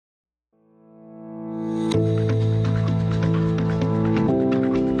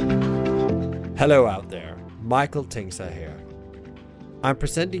Hello out there, Michael Tingsager here. I'm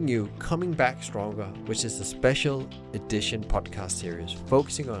presenting you Coming Back Stronger, which is a special edition podcast series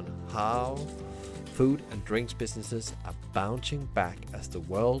focusing on how food and drinks businesses are bouncing back as the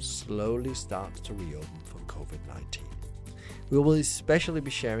world slowly starts to reopen from COVID-19. We will especially be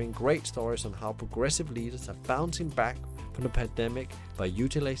sharing great stories on how progressive leaders are bouncing back from the pandemic by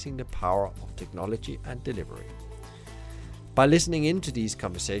utilizing the power of technology and delivery. By listening into these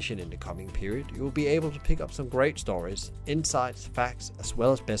conversations in the coming period, you will be able to pick up some great stories, insights, facts, as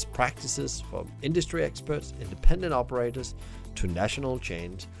well as best practices from industry experts, independent operators, to national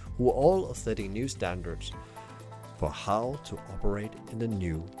chains who all are setting new standards for how to operate in the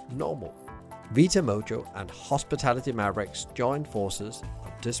new normal. Vita Mojo and Hospitality Mavericks joined forces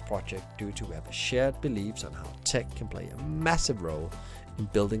on this project due to have shared beliefs on how tech can play a massive role in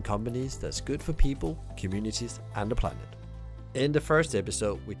building companies that's good for people, communities, and the planet. In the first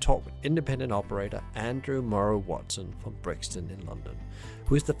episode, we talked with independent operator Andrew Morrow-Watson from Brixton in London,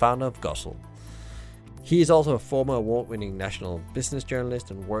 who is the founder of Guzzle. He is also a former award-winning national business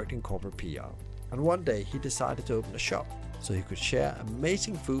journalist and worked in corporate PR. And one day he decided to open a shop so he could share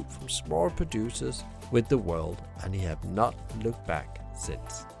amazing food from small producers with the world, and he have not looked back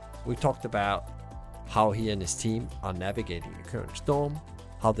since. We talked about how he and his team are navigating the current storm,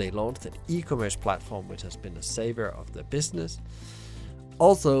 how they launched an e-commerce platform which has been a savior of their business.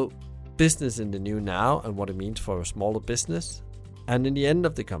 Also, business in the new now and what it means for a smaller business. And in the end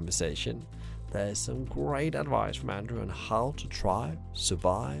of the conversation, there is some great advice from Andrew on how to thrive,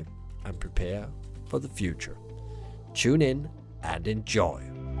 survive, and prepare for the future. Tune in and enjoy.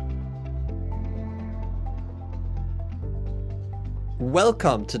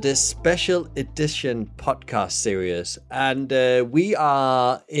 Welcome to this special edition podcast series, and we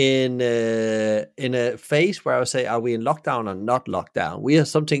are in a phase where I would say, are we in lockdown or not lockdown? We are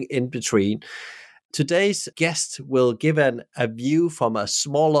something in between. Today's guest will give a view from a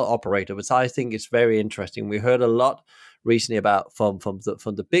smaller operator, which I think is very interesting. We heard a lot recently about from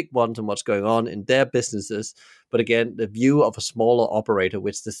the big ones and what's going on in their businesses, but again, the view of a smaller operator,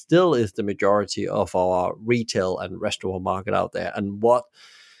 which still is the majority of our retail and restaurant market out there, and what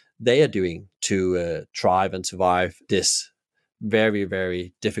they are doing to thrive and survive this very,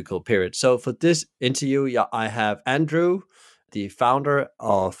 very difficult period. So for this interview, I have Andrew, the founder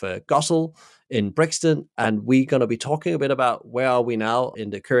of Guzzle in Brixton, and we're going to be talking a bit about where are we now in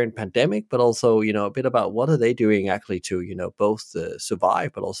the current pandemic, but also, a bit about what are they doing actually to, both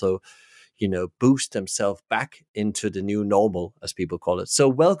survive, but also, boost themselves back into the new normal, as people call it. So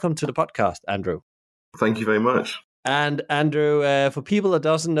welcome to the podcast, Andrew. Thank you very much. And Andrew, for people that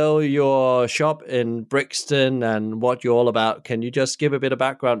doesn't know your shop in Brixton and what you're all about, can you just give a bit of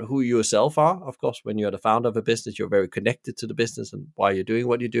background who you yourself are? Of course, when you're the founder of a business, you're very connected to the business and why you're doing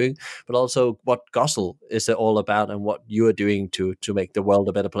what you're doing, but also what Guzzle is all about and what you are doing to make the world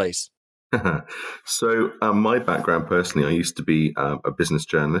a better place. So my background personally, I used to be a business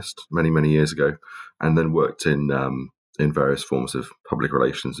journalist many, many years ago, and then worked in various forms of public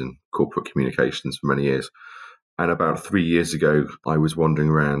relations and corporate communications for many years. And about 3 years ago, I was wandering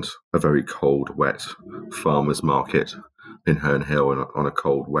around a very cold, wet farmer's market in Herne Hill on a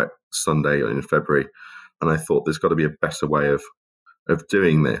cold, wet Sunday in February. And I thought there's got to be a better way of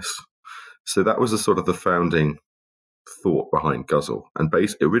doing this. So that was the founding thought behind Guzzle. And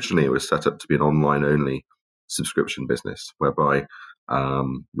originally it was set up to be an online-only subscription business, whereby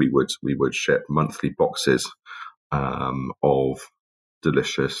we would ship monthly boxes of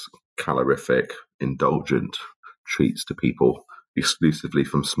delicious, calorific, indulgent treats to people exclusively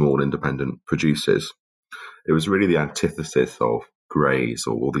from small independent producers. It was really the antithesis of Graze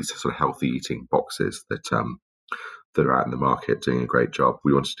or all these sort of healthy eating boxes that are out in the market doing a great job.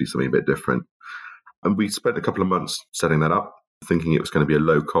 We wanted to do something a bit different. And we spent a couple of months setting that up, thinking it was going to be a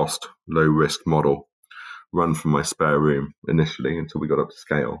low-cost, low-risk model run from my spare room initially until we got up to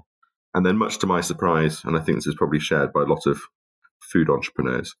scale. And then much to my surprise, and I think this is probably shared by a lot of food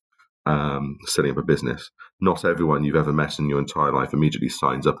entrepreneurs, setting up a business, not everyone you've ever met in your entire life immediately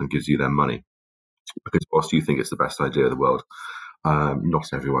signs up and gives you their money. Because whilst you think it's the best idea of the world, not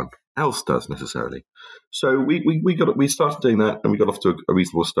everyone else does necessarily. So we started doing that, and we got off to a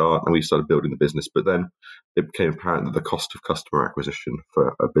reasonable start, and we started building the business. But then it became apparent that the cost of customer acquisition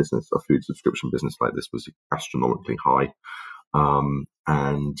for a food subscription business like this, was astronomically high.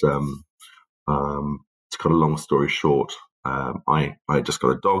 To cut a long story short, I had just got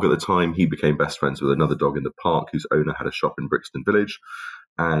a dog at the time. He became best friends with another dog in the park whose owner had a shop in Brixton Village,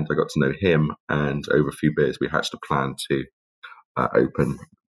 and I got to know him. And over a few beers, we hatched a plan to open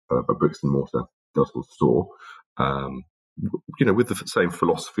a bricks and mortar Guzzle store with the same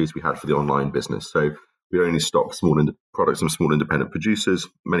philosophies we had for the online business. So we only stock products from small independent producers,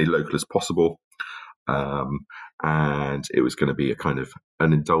 many local as possible. And it was going to be a kind of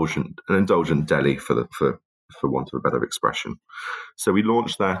an indulgent deli for want of a better expression. So we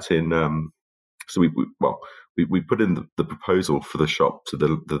launched that in. We put in the proposal for the shop to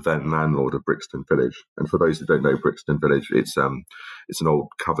the then landlord of Brixton Village. And for those who don't know Brixton Village, it's an old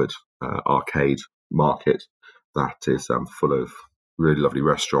covered arcade market that is full of really lovely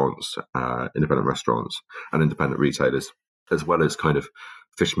restaurants, independent restaurants and independent retailers, as well as kind of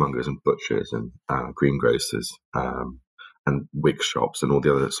fishmongers and butchers and greengrocers and wig shops and all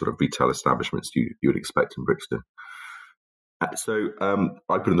the other sort of retail establishments you would expect in Brixton. So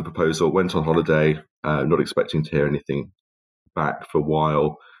I put in the proposal, went on holiday, not expecting to hear anything back for a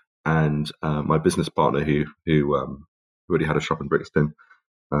while, and my business partner, who already had a shop in Brixton,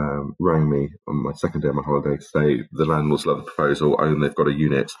 rang me on my second day on my holiday to say the landlords love the proposal and they've got a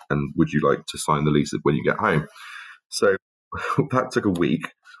unit, and would you like to sign the lease when you get home? So that took a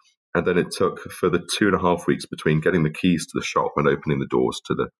week, and then it took for the 2.5 weeks between getting the keys to the shop and opening the doors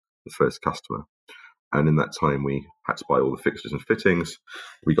to the first customer. And in that time, we had to buy all the fixtures and fittings.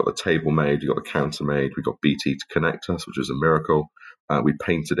 We got the table made, we got the counter made, we got BT to connect us, which was a miracle. We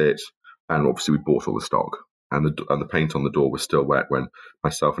painted it, and obviously we bought all the stock. And the paint on the door was still wet when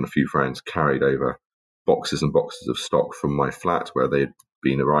myself and a few friends carried over boxes and boxes of stock from my flat where they had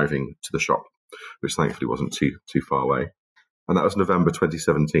been arriving to the shop, which thankfully wasn't too far away. And that was November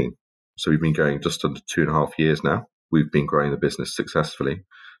 2017. So we've been going just under 2.5 years now. We've been growing the business successfully.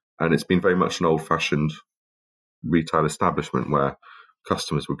 And it's been very much an old-fashioned retail establishment where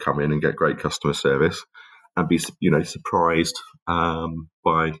customers would come in and get great customer service and be, surprised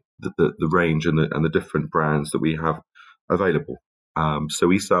by the range and the different brands that we have available. So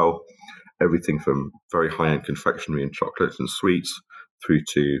we sell everything from very high-end confectionery and chocolates and sweets through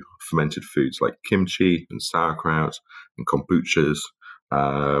to fermented foods like kimchi and sauerkraut and kombuchas,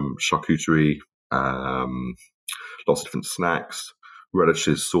 charcuterie, lots of different snacks,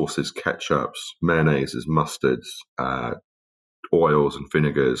 relishes, sauces, ketchups, mayonnaises, mustards, oils and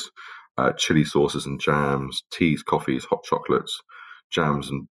vinegars, chili sauces and jams, teas, coffees, hot chocolates, jams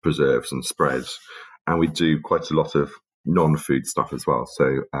and preserves and spreads. And we do quite a lot of non-food stuff as well.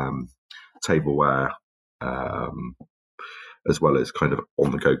 So tableware, as well as kind of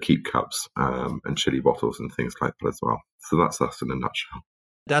on-the-go keep cups and chili bottles and things like that as well. So that's us in a nutshell.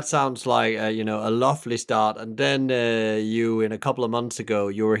 That sounds like a lovely start. And then you, in a couple of months ago,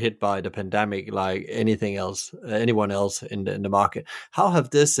 you were hit by the pandemic, like anyone else in the market. How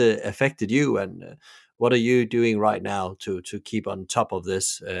have this affected you, and what are you doing right now to keep on top of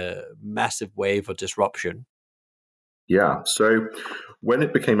this massive wave of disruption? Yeah. So when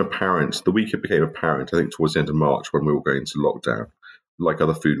it became apparent, the week it became apparent, I think towards the end of March, when we were going into lockdown, like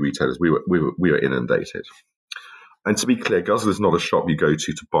other food retailers, we were inundated. And to be clear, Guzzler is not a shop you go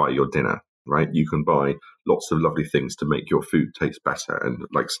to buy your dinner, right? You can buy lots of lovely things to make your food taste better, and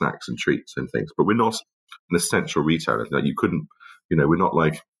like snacks and treats and things. But we're not an essential retailer. Like you couldn't, we're not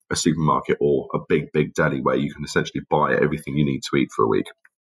like a supermarket or a big deli where you can essentially buy everything you need to eat for a week.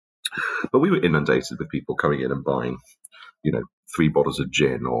 But we were inundated with people coming in and buying, 3 bottles of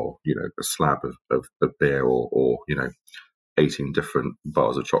gin or, a slab of beer or 18 different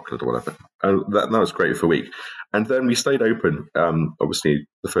bars of chocolate or whatever. And that was great for a week. And then we stayed open, obviously,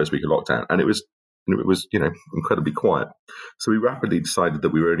 the first week of lockdown, and it was incredibly quiet. So we rapidly decided that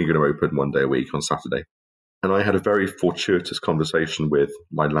we were only going to open one day a week on Saturday. And I had a very fortuitous conversation with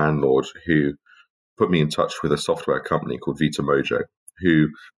my landlord, who put me in touch with a software company called Vita Mojo, who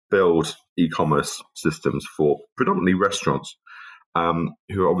build e-commerce systems for predominantly restaurants,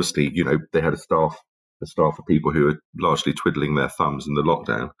 who obviously, they had a staff of people who are largely twiddling their thumbs in the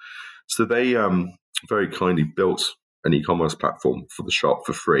lockdown. So they very kindly built an e-commerce platform for the shop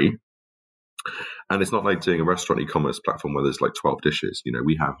for free. And it's not like doing a restaurant e-commerce platform where there's like 12 dishes.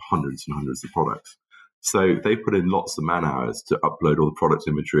 We have hundreds and hundreds of products. So they put in lots of man hours to upload all the product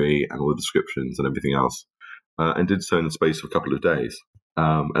imagery and all the descriptions and everything else, and did so in the space of a couple of days.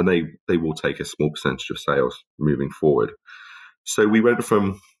 And they will take a small percentage of sales moving forward. So we went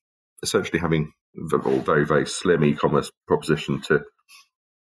from essentially having a very, very slim e-commerce proposition to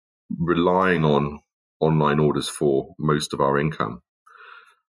relying on online orders for most of our income.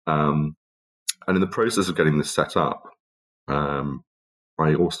 And in the process of getting this set up,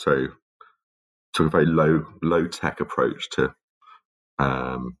 I also took a very low tech approach to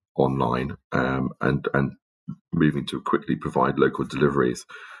online and moving to quickly provide local deliveries.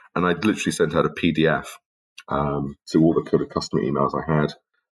 And I literally sent out a PDF to all the kind of customer emails I had,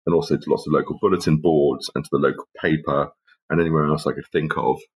 and also to lots of local bulletin boards and to the local paper and anywhere else I could think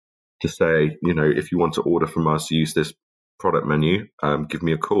of to say, if you want to order from us, use this product menu, give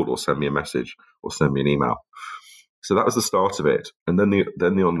me a call or send me a message or send me an email. So that was the start of it, and then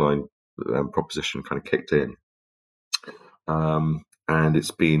the online proposition kind of kicked in, and it's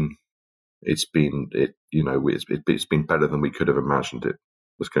been better than we could have imagined it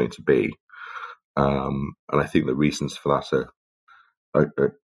was going to be, and I think the reasons for that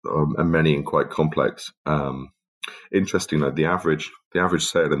are many and quite complex. Interestingly, the average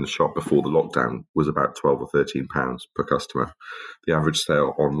sale in the shop before the lockdown was about £12 or £13 per customer. The average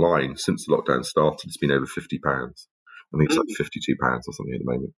sale online since the lockdown started has been over £50. I think it's like £52 or something at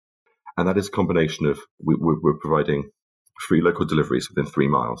the moment. And that is a combination of we're providing free local deliveries within 3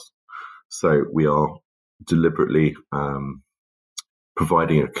 miles. So we are deliberately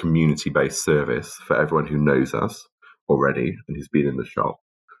providing a community-based service for everyone who knows us already and who's been in the shop.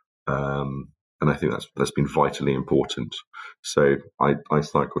 And I think that's been vitally important. So I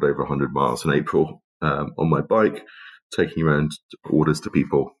cycled over 100 miles in April on my bike, taking around orders to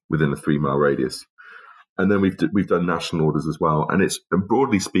people within a 3 mile radius. And then we've done national orders as well. And it's,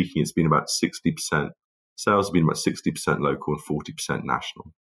 broadly speaking, it's been about 60%. Sales have been about 60% local and 40%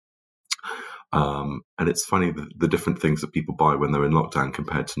 national. And it's funny the different things that people buy when they're in lockdown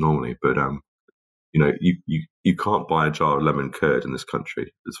compared to normally. But you can't buy a jar of lemon curd in this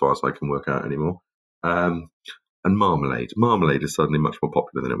country, as far as I can work out anymore. And marmalade is suddenly much more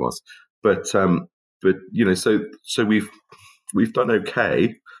popular than it was. But so we've done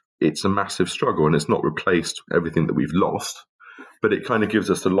okay. It's a massive struggle, and it's not replaced everything that we've lost, but it kind of gives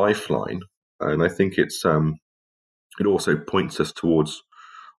us a lifeline. And I think it also points us towards,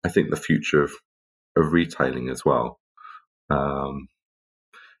 I think, the future of retailing as well.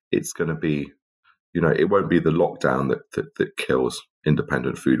 It's going to be, it won't be the lockdown that kills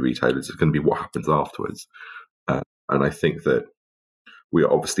independent food retailers. It's going to be what happens afterwards. And I think that we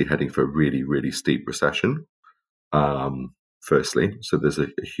are obviously heading for a really, really steep recession, firstly. So there's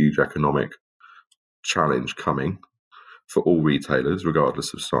a huge economic challenge coming for all retailers,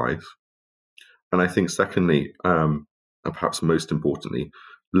 regardless of size. And I think secondly, and perhaps most importantly,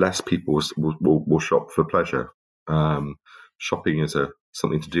 less people will shop for pleasure. Shopping is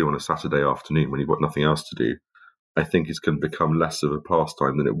something to do on a Saturday afternoon when you've got nothing else to do. I think it's going to become less of a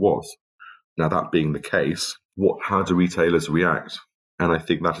pastime than it was. Now, that being the case, how do retailers react? And I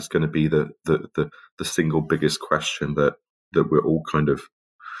think that is going to be the single biggest question that we're all kind of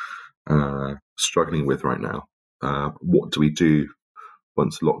struggling with right now. What do we do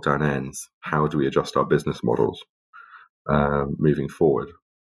once lockdown ends? How do we adjust our business models moving forward?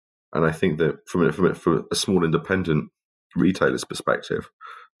 And I think that from a small independent retailer's perspective,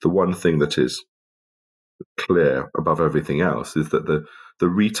 the one thing that is clear above everything else is that the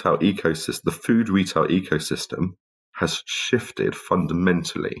retail ecosystem, the food retail ecosystem, has shifted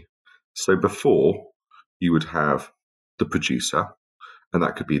fundamentally. So before, you would have the producer, and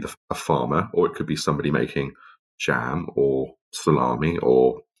that could be a farmer, or it could be somebody making jam or salami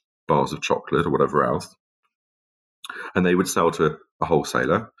or bars of chocolate or whatever else. And they would sell to a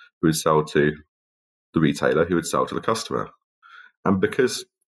wholesaler, who would sell to the retailer, who would sell to the customer. And because,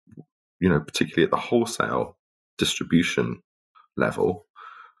 particularly at the wholesale distribution level,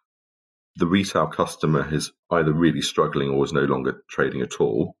 the retail customer is either really struggling or is no longer trading at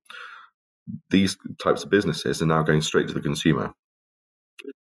all, these types of businesses are now going straight to the consumer.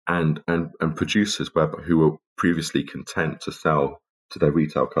 And producers who were previously content to sell to their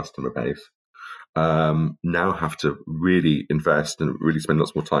retail customer base now have to really invest and really spend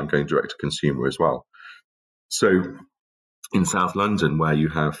lots more time going direct to consumer as well. So in South London, where you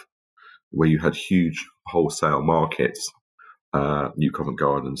had huge wholesale markets, New Covent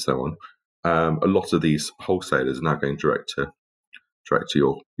Garden and so on, a lot of these wholesalers are now going direct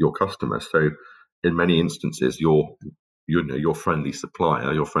to your customer. So in many instances, your friendly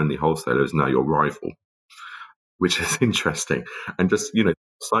supplier, your friendly wholesaler is now your rival, which is interesting. And just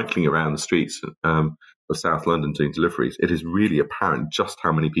cycling around the streets of South London doing deliveries, it is really apparent just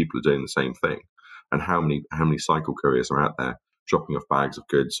how many people are doing the same thing, and how many cycle couriers are out there dropping off bags of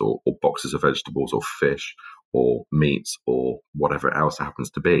goods or boxes of vegetables or fish or meats or whatever else it happens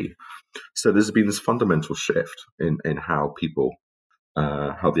to be. So there's been this fundamental shift in how people,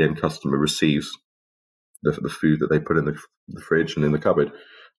 how the end customer receives the food that they put in the fridge and in the cupboard.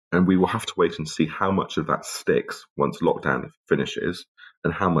 And we will have to wait and see how much of that sticks once lockdown finishes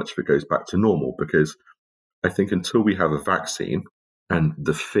and how much of it goes back to normal. Because I think until we have a vaccine and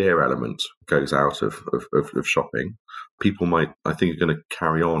the fear element goes out of shopping, people are going to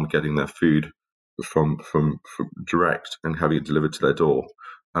carry on getting their food from direct and having it delivered to their door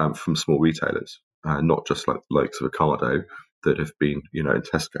from small retailers. not just like likes of Ocado that have been, and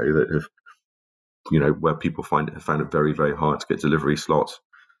Tesco that have, where people found it very, very hard to get delivery slots,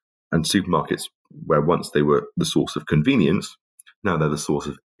 and supermarkets where once they were the source of convenience, now they're the source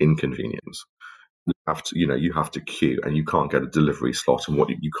of inconvenience. You have to queue, and you can't get a delivery slot, and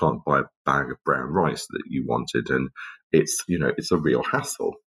you can't buy a bag of brown rice that you wanted, and it's a real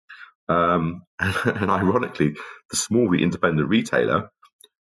hassle. And ironically, the small independent retailer,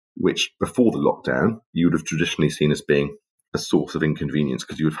 which before the lockdown you would have traditionally seen as being a source of inconvenience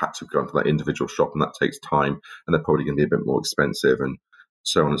because you would have had to go into that individual shop, and that takes time, and they're probably going to be a bit more expensive, and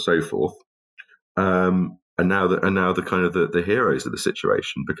so on and so forth. And now the kind of the heroes of the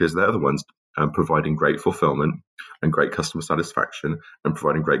situation, because they're the ones providing great fulfillment and great customer satisfaction and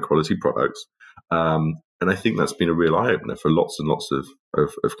providing great quality products. And I think that's been a real eye opener for lots and lots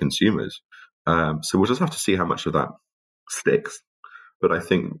of consumers. So we'll just have to see how much of that sticks. But I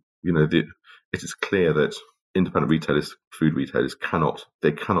think it is clear that independent retailers, food retailers, cannot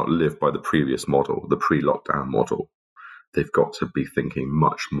live by the previous model, the pre-lockdown model. They've got to be thinking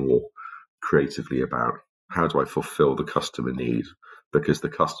much more creatively about how do I fulfill the customer need, because the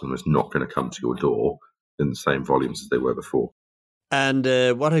customer is not going to come to your door in the same volumes as they were before. And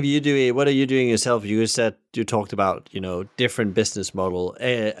what are you doing yourself? You said you talked about different business model,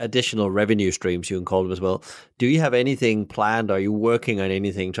 additional revenue streams, you can call them as well. Do you have anything planned? Are you working on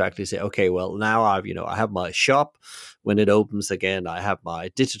anything to actually say, okay, well now I have my shop when it opens again. I have my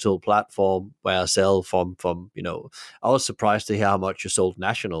digital platform where I sell from. I was surprised to hear how much you sold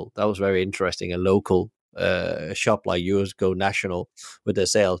national. That was very interesting. A local shop like yours go national with their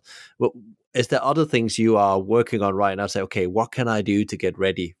sales. Well, is there other things you are working on right now? Say, okay, what can I do to get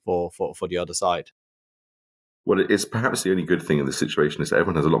ready for the other side? Well, it's perhaps the only good thing in this situation is that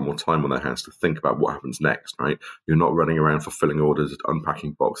everyone has a lot more time on their hands to think about what happens next, right? You're not running around fulfilling orders,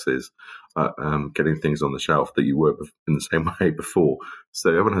 unpacking boxes, getting things on the shelf that you were in the same way before. So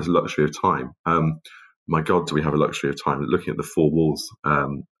everyone has a luxury of time. My God, do we have a luxury of time looking at the four walls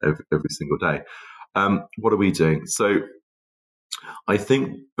every single day? What are we doing? So I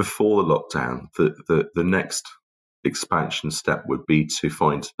think before the lockdown, the next expansion step would be to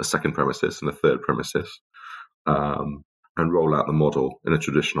find a second premises and a third premises, and roll out the model in a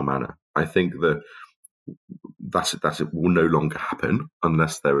traditional manner. I think that it will no longer happen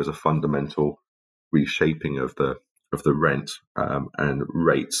unless there is a fundamental reshaping of the rent and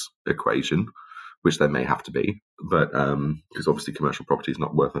rates equation, which there may have to be, but because obviously commercial property is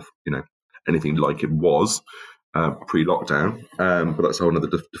not worth anything like it was pre-lockdown, but that's a whole other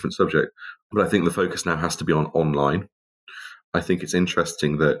different subject. But I think the focus now has to be on online. I think it's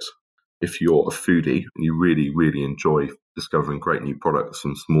interesting that if you're a foodie and you really, really enjoy discovering great new products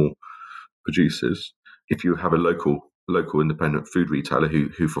from small producers, if you have a local independent food retailer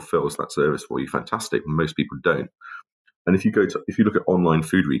who fulfills that service for you, fantastic. Most people don't. And if you look at online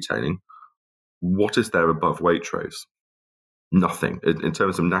food retailing, what is there above Waitrose? Nothing. In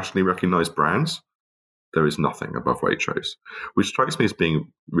terms of nationally recognized brands, there is nothing above Waitrose, which strikes me as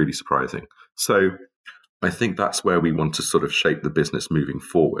being really surprising. So I think that's where we want to sort of shape the business moving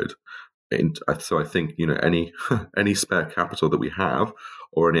forward. And so I think, any spare capital that we have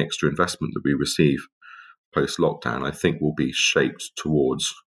or any extra investment that we receive post-lockdown, I think will be shaped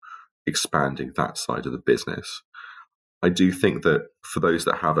towards expanding that side of the business. I do think that for those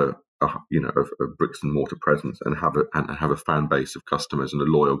that have a bricks and mortar presence and have a fan base of customers and a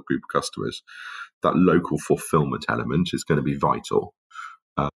loyal group of customers, that local fulfillment element is going to be vital.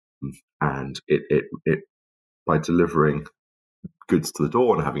 And it by delivering goods to the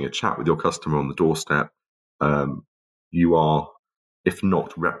door and having a chat with your customer on the doorstep, you are, if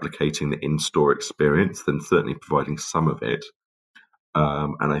not replicating the in-store experience, then certainly providing some of it.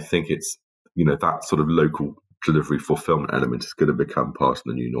 And I think it's, that sort of local delivery fulfillment element is going to become part of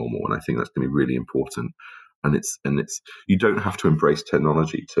the new normal. And I think that's going to be really important. And it's you don't have to embrace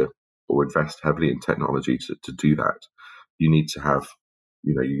technology or invest heavily in technology to do that. You need to have,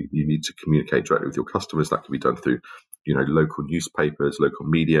 you need to communicate directly with your customers. That can be done through, local newspapers, local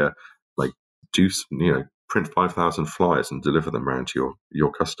media, like print 5,000 flyers and deliver them around to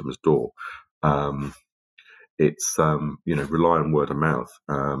your customer's door. It's rely on word of mouth.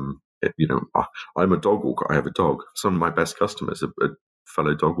 I'm a dog walker. I have a dog. Some of my best customers are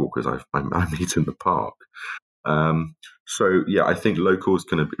fellow dog walkers I meet in the park. So yeah, I think local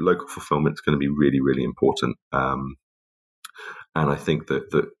fulfillment is going to be really, really important. And I think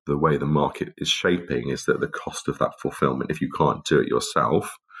that the way the market is shaping is that the cost of that fulfillment, if you can't do it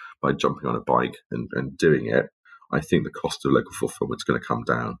yourself by jumping on a bike and doing it, I think the cost of local fulfillment is going to come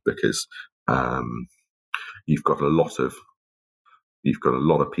down because you've got a lot of you've got a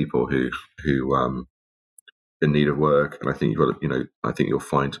lot of people who in need of work, and I think I think you'll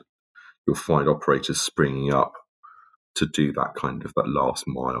find operators springing up to do that last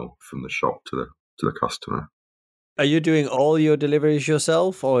mile from the shop to the customer. Are you doing all your deliveries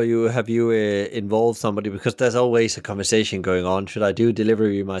yourself, or have you involved somebody? Because there's always a conversation going on. Should I do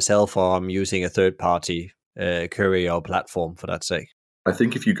delivery myself, or I'm using a third party courier or platform for that sake? I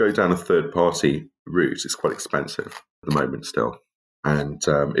think if you go down a third party route, it's quite expensive at the moment still. And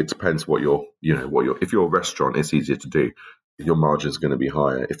it depends if you're a restaurant, it's easier to do. Your margin's going to be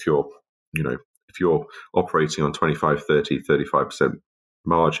higher. If you're operating on 25, 30, 35%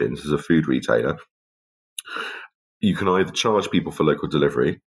 margins as a food retailer, you can either charge people for local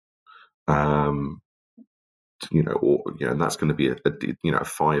delivery, and that's going to be a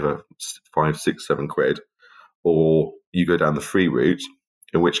five, 6, 7 quid, or you go down the free route,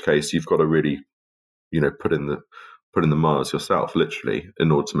 in which case you've got to really, put in the miles yourself, literally,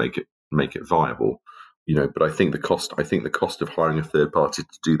 in order to make it viable. But I think the cost of hiring a third party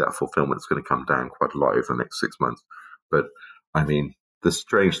to do that fulfillment is going to come down quite a lot over the next 6 months. But I mean, the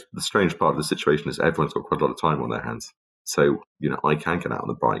strange part of the situation is everyone's got quite a lot of time on their hands. So, I can get out on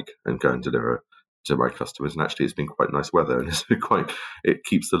the bike and go and deliver to my customers. And actually, it's been quite nice weather, and it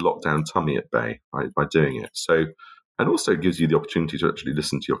keeps the lockdown tummy at bay, right, by doing it. So, and also gives you the opportunity to actually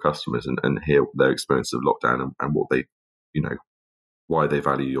listen to your customers and hear their experience of lockdown and what they, why they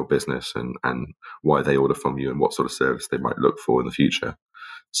value your business and why they order from you and what sort of service they might look for in the future.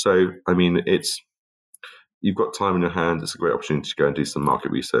 So, I mean, you've got time in your hand. It's a great opportunity to go and do some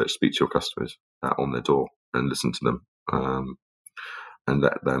market research, speak to your customers on their door and listen to them, and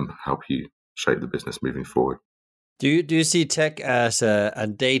let them help you shape the business moving forward. Do you see tech as a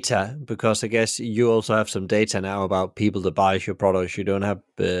data? Because I guess you also have some data now about people that buy your products you don't have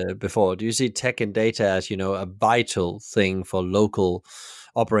before. Do you see tech and data as, a vital thing for local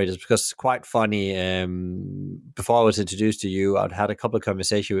operators? Because it's quite funny. Before I was introduced to you, I'd had a couple of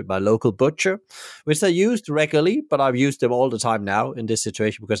conversations with my local butcher, which I used regularly, but I've used them all the time now in this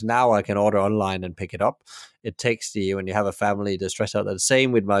situation, because now I can order online and pick it up. It takes when you have a family, they're stressed out. The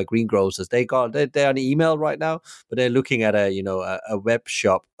same with my greengrocers. They're on email right now, but they're looking at a web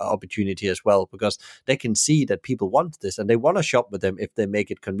shop opportunity as well, because they can see that people want this and they want to shop with them if they make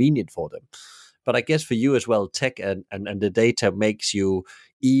it convenient for them. But I guess for you as well, tech and the data makes you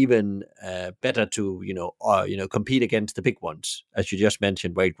even better to compete against the big ones, as you just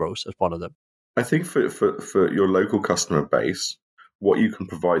mentioned, Waitrose as one of them. I think for your local customer base, what you can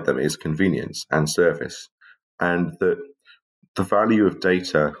provide them is convenience and service, and the value of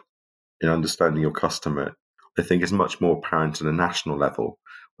data in understanding your customer, I think, is much more apparent at a national level,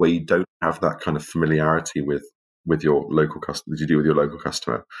 where you don't have that kind of familiarity with your local customer as you do with your local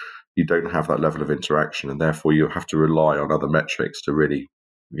customer. You don't have that level of interaction, and therefore you have to rely on other metrics to really,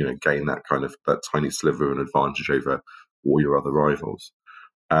 gain that tiny sliver of an advantage over all your other rivals.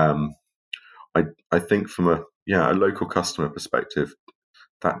 I think from a local customer perspective,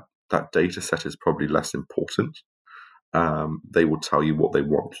 that data set is probably less important. They will tell you what they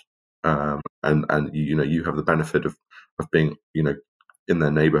want, and you have the benefit of being in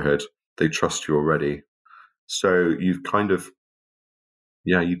their neighborhood. They trust you already, so you've kind of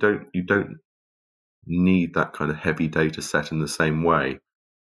you don't need that kind of heavy data set in the same way.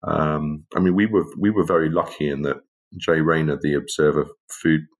 I mean, we were very lucky in that Jay Rayner, the Observer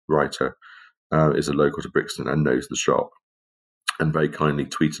food writer, is a local to Brixton and knows the shop, and very kindly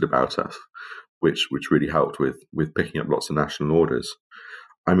tweeted about us, which really helped with picking up lots of national orders.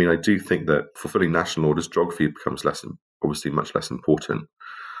 I mean, I do think that fulfilling national orders, geography becomes obviously much less important.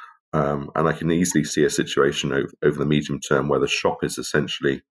 And I can easily see a situation over the medium term where the shop is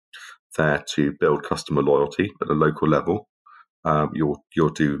essentially there to build customer loyalty at a local level. You'll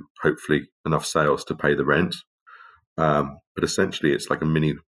do hopefully enough sales to pay the rent, but essentially it's like a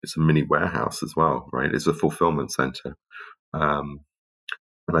mini warehouse as well, right? It's a fulfillment center, and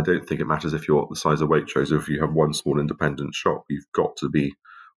I don't think it matters if you're the size of Waitrose or if you have one small independent shop. You've got to be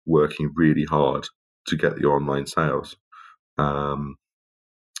working really hard to get your online sales.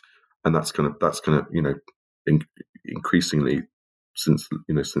 And that's gonna increasingly, since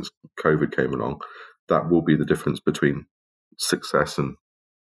COVID came along, that will be the difference between success and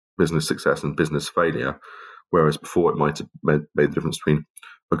business failure. Whereas before it might have made the difference between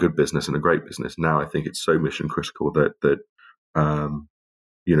a good business and a great business. Now I think it's so mission critical that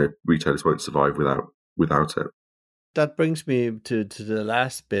retailers won't survive without it. That brings me to the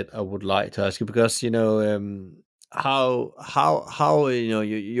last bit I would like to ask you, because how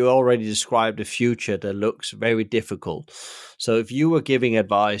you already described a future that looks very difficult. So if you were giving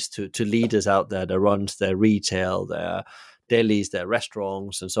advice to leaders out there that runs their retail, delis, their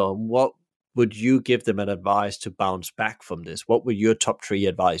restaurants, and so on. What would you give them an advice to bounce back from this? What would your top 3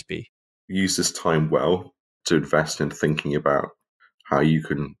 advice be? Use this time well to invest in thinking about how you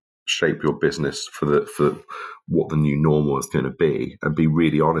can shape your business for what the new normal is going to be, and be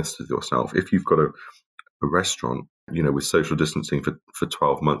really honest with yourself. If you've got a restaurant, with social distancing for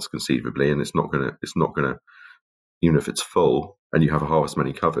 12 months conceivably, and it's not gonna, even if it's full and you have a half as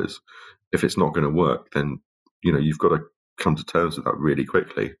many covers, if it's not going to work, then you've got to come to terms with that really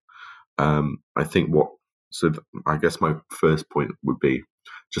quickly. I think I guess my first point would be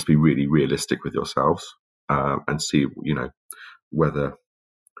just be really realistic with yourselves, and see whether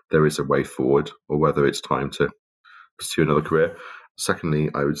there is a way forward or whether it's time to pursue another career. Secondly,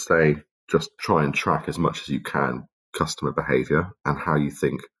 I would say just try and track as much as you can customer behavior and how you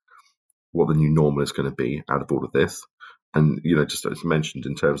think what the new normal is going to be out of all of this. And just as mentioned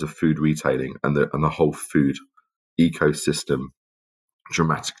in terms of food retailing and the whole food ecosystem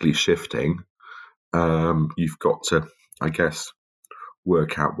dramatically shifting, you've got to, I guess,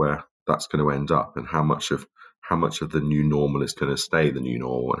 work out where that's going to end up, and how much of the new normal is going to stay the new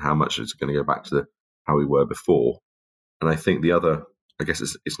normal, and how much is going to go back to how we were before. And I think the other, I guess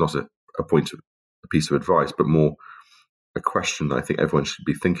it's not a piece of advice, but more a question that I think everyone should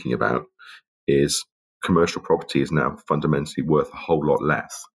be thinking about is commercial property is now fundamentally worth a whole lot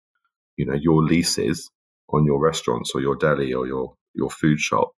less. Your leases on your restaurants or your deli or your food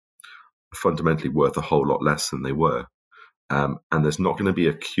shop are fundamentally worth a whole lot less than they were. And there's not going to be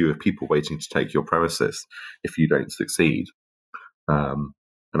a queue of people waiting to take your premises if you don't succeed. And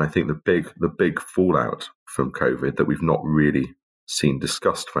I think the big fallout from COVID that we've not really seen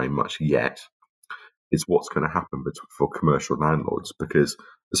discussed very much yet is what's going to happen for commercial landlords. Because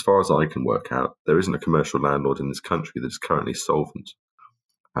as far as I can work out, there isn't a commercial landlord in this country that is currently solvent.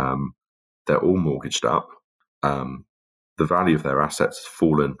 They're all mortgaged up. The value of their assets has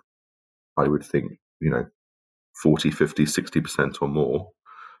fallen, I would think, 40, 50, 60% or more.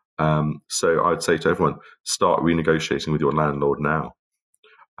 So I'd say to everyone, start renegotiating with your landlord now.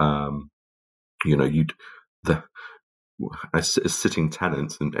 As sitting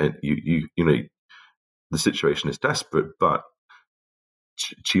tenants, and the situation is desperate, but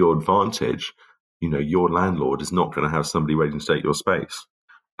to your advantage, your landlord is not going to have somebody waiting to take your space.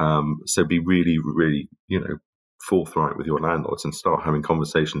 So be really, really, forthright with your landlords and start having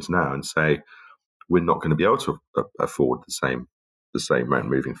conversations now and say, we're not going to be able to afford the same rent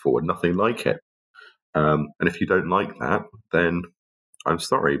moving forward. Nothing like it. And if you don't like that, then I'm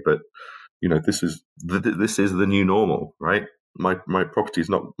sorry, but this is the new normal, right? My property is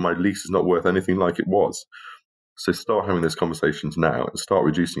not, my lease is not worth anything like it was. So start having those conversations now and start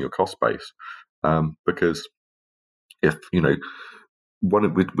reducing your cost base, because if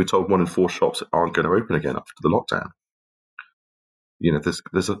we're told 1 in 4 shops aren't going to open again after the lockdown.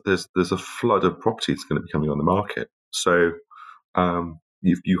 There's a flood of property that's going to be coming on the market. So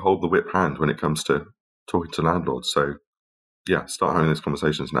you hold the whip hand when it comes to talking to landlords. So yeah, start having those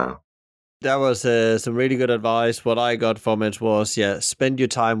conversations now. That was some really good advice. What I got from it was, spend your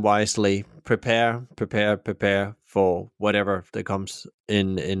time wisely. Prepare for whatever that comes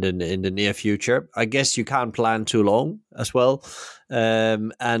in the near future. I guess you can't plan too long as well.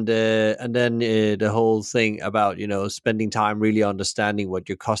 And then the whole thing about, spending time really understanding what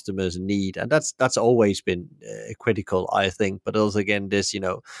your customers need. And that's always been critical, I think. But also, again, this,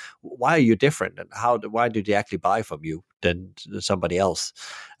 why are you different, and why did they actually buy from you than somebody else?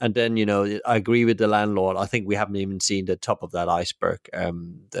 And then, I agree with the landlord. I think we haven't even seen the top of that iceberg.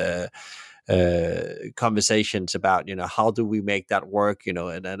 The conversations about how do we make that work,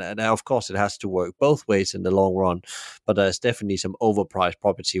 and of course it has to work both ways in the long run, but there's definitely some overpriced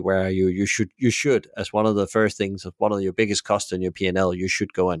property where you should, as one of the first things, one of your biggest costs in your P&L, you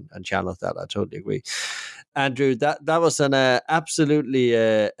should go and challenge that. I totally agree. Andrew, that was an absolutely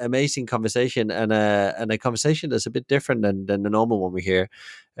amazing conversation, and a conversation that's a bit different than the normal one we hear.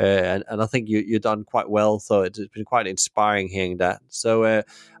 And I think you've done quite well. So it's been quite inspiring hearing that. So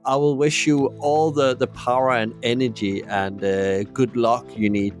I will wish you all the power and energy and good luck you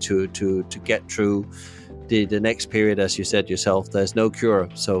need to get through the next period. As you said yourself, there's no cure.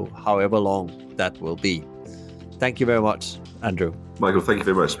 So however long that will be. Thank you very much, Andrew. Michael, thank you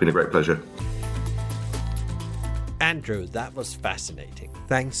very much. It's been a great pleasure. Andrew, that was fascinating.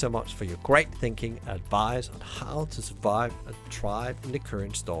 Thanks so much for your great thinking and advice on how to survive and thrive in the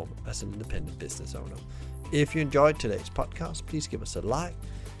current storm as an independent business owner. If you enjoyed today's podcast, please give us a like,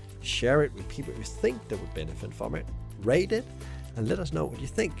 share it with people you think that would benefit from it, rate it, and let us know what you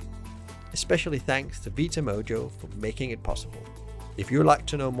think. Especially thanks to Vita Mojo for making it possible. If you'd like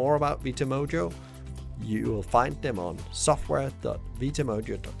to know more about Vita Mojo, You will find them on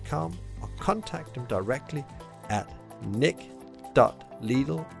software.vitamojo.com or contact them directly at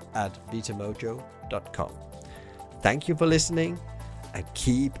nick.liedl@vitamojo.com. Thank you for listening and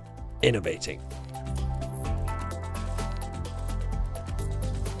keep innovating.